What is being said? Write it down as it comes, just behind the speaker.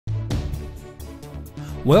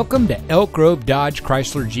Welcome to Elk Grove Dodge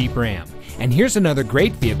Chrysler Jeep Ram, and here's another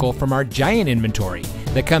great vehicle from our giant inventory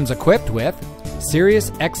that comes equipped with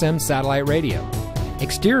Sirius XM satellite radio,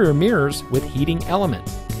 exterior mirrors with heating element,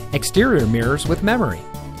 exterior mirrors with memory,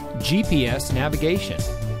 GPS navigation,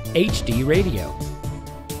 HD radio.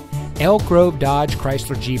 Elk Grove Dodge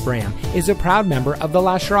Chrysler Jeep Ram is a proud member of the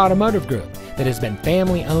Lasher Automotive Group that has been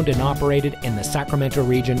family owned and operated in the Sacramento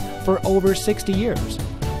region for over 60 years.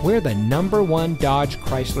 We're the #1 Dodge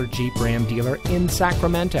Chrysler Jeep Ram dealer in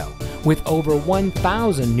Sacramento, with over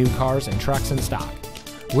 1,000 new cars and trucks in stock.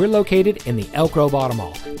 We're located in the Elk Grove Auto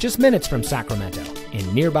Mall, just minutes from Sacramento,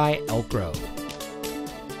 in nearby Elk Grove.